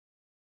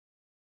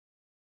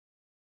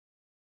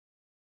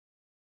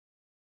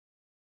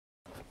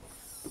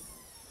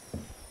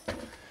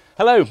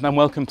Hello and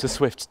welcome to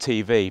Swift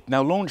TV.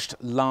 Now, launched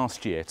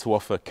last year to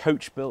offer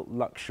coach-built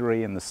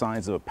luxury in the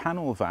size of a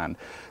panel van,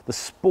 the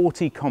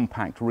sporty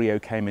compact Rio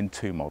came in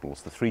two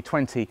models, the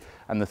 320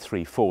 and the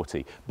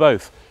 340,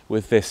 both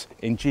with this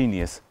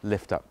ingenious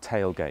lift-up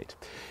tailgate.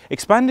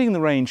 Expanding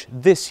the range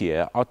this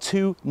year are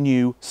two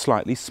new,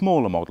 slightly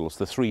smaller models,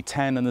 the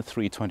 310 and the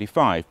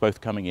 325,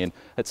 both coming in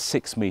at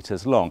 6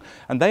 metres long,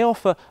 and they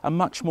offer a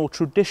much more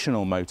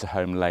traditional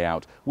motorhome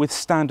layout with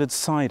standard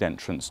side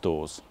entrance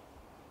doors.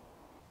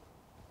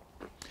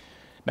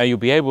 Now, you'll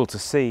be able to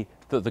see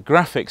that the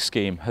graphics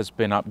scheme has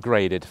been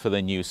upgraded for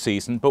the new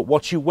season, but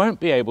what you won't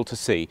be able to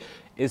see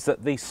is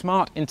that the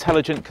smart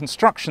intelligent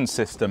construction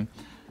system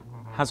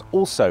has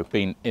also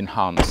been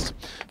enhanced.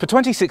 For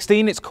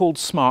 2016 it's called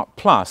Smart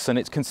Plus, and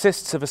it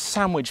consists of a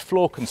sandwich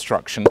floor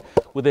construction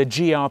with a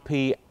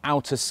GRP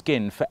outer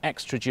skin for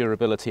extra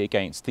durability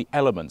against the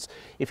elements.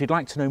 If you'd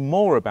like to know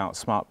more about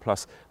Smart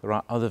Plus, there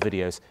are other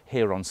videos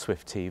here on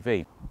Swift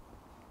TV.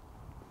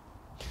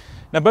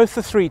 Now, both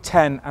the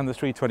 310 and the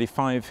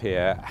 325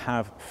 here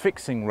have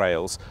fixing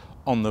rails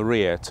on the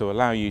rear to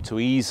allow you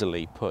to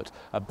easily put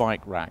a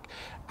bike rack,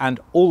 and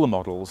all the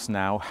models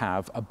now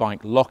have a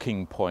bike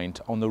locking point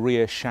on the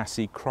rear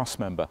chassis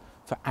crossmember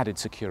for added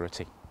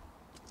security.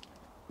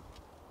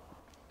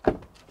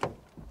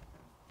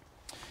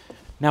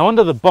 Now,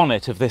 under the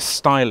bonnet of this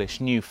stylish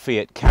new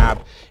Fiat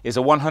cab is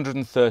a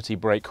 130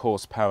 brake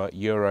horsepower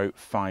Euro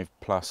 5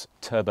 Plus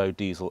turbo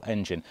diesel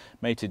engine,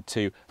 mated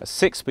to a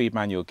 6-speed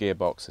manual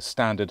gearbox as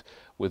standard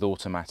with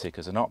automatic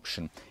as an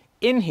option.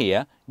 In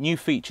here, new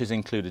features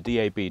include a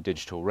DAB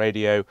digital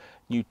radio,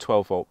 new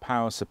 12-volt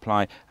power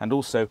supply, and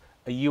also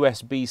a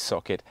USB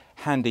socket,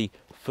 handy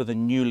for the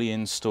newly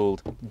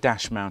installed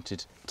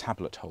dash-mounted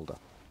tablet holder.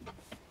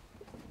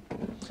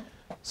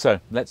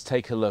 So let's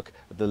take a look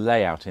at the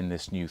layout in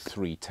this new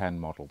 310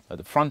 model. At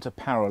the front, a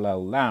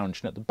parallel lounge,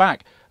 and at the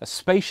back, a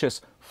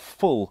spacious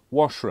full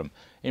washroom.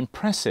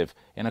 Impressive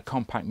in a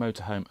compact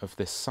motorhome of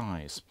this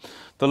size.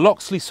 The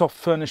Loxley soft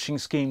furnishing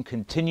scheme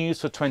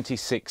continues for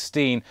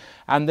 2016,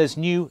 and there's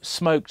new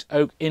smoked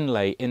oak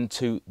inlay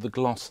into the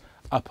gloss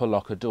upper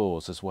locker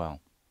doors as well.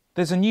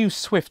 There's a new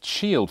Swift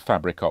Shield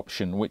fabric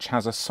option which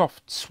has a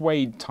soft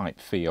suede type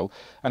feel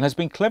and has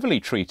been cleverly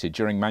treated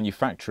during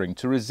manufacturing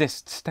to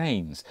resist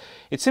stains.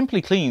 It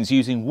simply cleans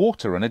using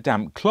water and a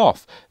damp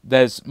cloth.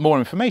 There's more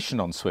information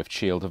on Swift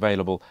Shield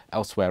available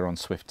elsewhere on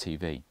Swift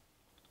TV.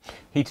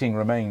 Heating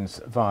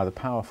remains via the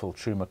powerful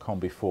Truma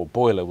Combi 4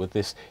 boiler with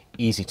this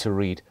easy to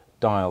read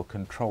dial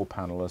control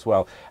panel as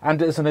well.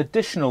 And as an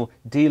additional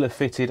dealer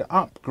fitted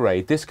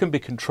upgrade, this can be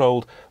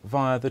controlled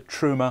via the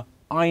Truma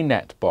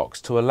iNet box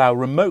to allow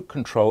remote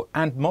control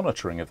and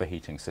monitoring of the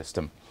heating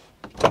system.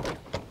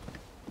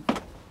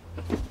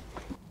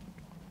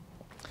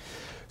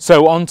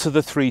 So on to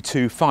the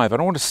 325,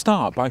 and I want to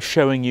start by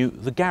showing you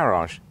the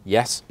garage.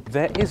 Yes,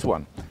 there is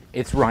one.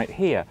 It's right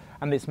here,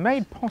 and it's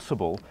made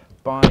possible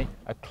by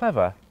a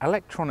clever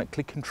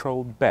electronically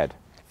controlled bed.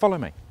 Follow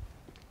me.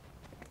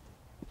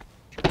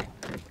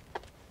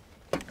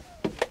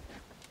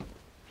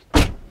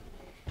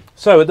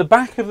 So at the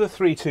back of the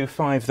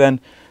 325 then,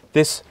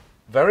 this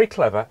very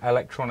clever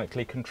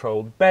electronically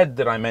controlled bed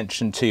that I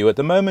mentioned to you. At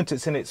the moment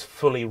it's in its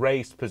fully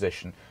raised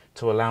position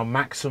to allow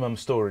maximum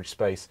storage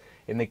space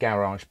in the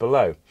garage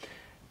below.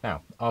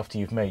 Now, after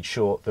you've made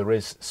sure there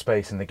is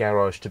space in the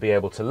garage to be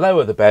able to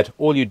lower the bed,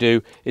 all you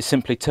do is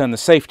simply turn the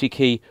safety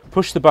key,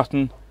 push the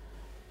button,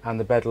 and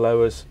the bed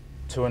lowers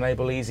to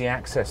enable easy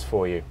access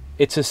for you.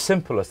 It's as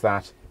simple as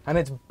that, and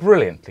it's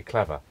brilliantly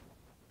clever.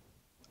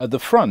 At the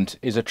front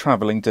is a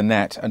travelling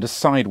dinette and a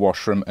side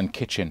washroom and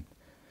kitchen.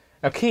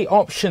 Now, key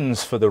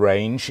options for the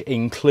range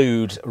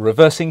include a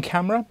reversing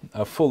camera,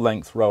 a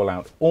full-length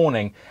rollout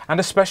awning, and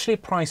a specially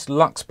priced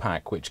Lux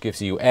Pack, which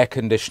gives you air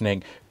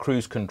conditioning,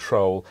 cruise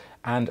control,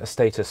 and a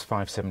Status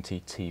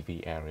 570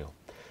 TV aerial.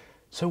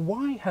 So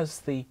why has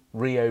the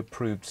Rio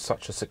proved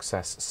such a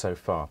success so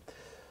far?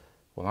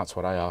 Well, that's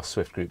what I asked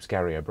Swift Group's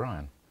Gary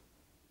O'Brien.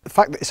 The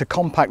fact that it's a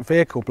compact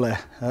vehicle, Blair,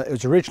 it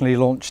was originally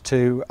launched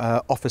to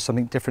offer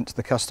something different to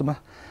the customer,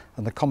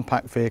 and the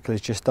compact vehicle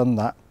has just done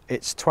that.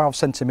 It's 12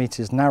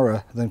 centimetres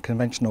narrower than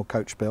conventional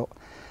coach built,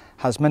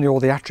 has many all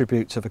the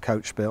attributes of a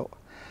coach built,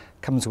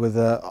 comes with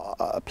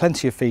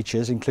plenty of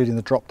features including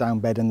the drop down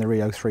bed in the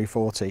Rio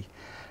 340,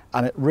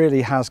 and it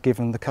really has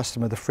given the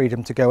customer the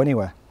freedom to go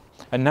anywhere.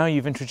 And now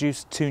you've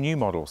introduced two new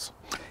models.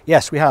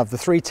 Yes, we have the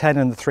 310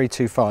 and the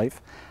 325.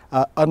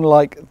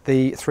 Unlike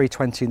the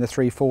 320 and the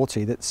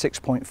 340 that's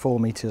 6.4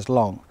 metres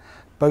long,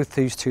 both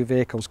these two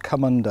vehicles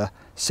come under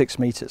 6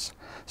 metres.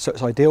 So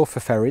it's ideal for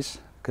ferries,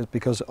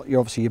 because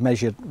you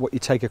measure what you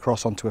take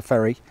across onto a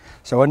ferry.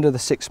 So under the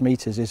 6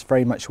 metres is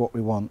very much what we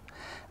want.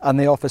 And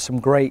they offer some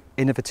great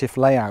innovative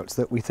layouts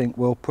that we think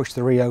will push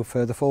the Rio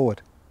further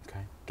forward.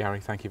 Okay, Gary,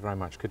 thank you very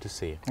much. Good to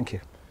see you. Thank you.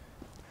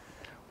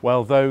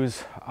 Well,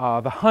 those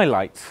are the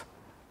highlights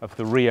of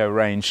the Rio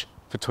range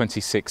for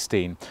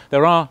 2016.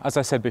 There are, as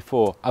I said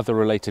before, other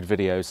related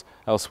videos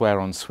elsewhere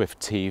on Swift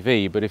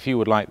TV, but if you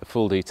would like the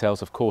full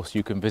details, of course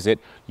you can visit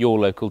your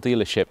local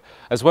dealership,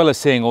 as well as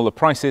seeing all the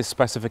prices,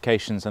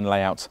 specifications and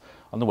layouts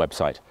on the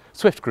website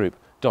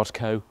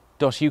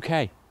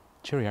swiftgroup.co.uk.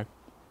 Cheerio.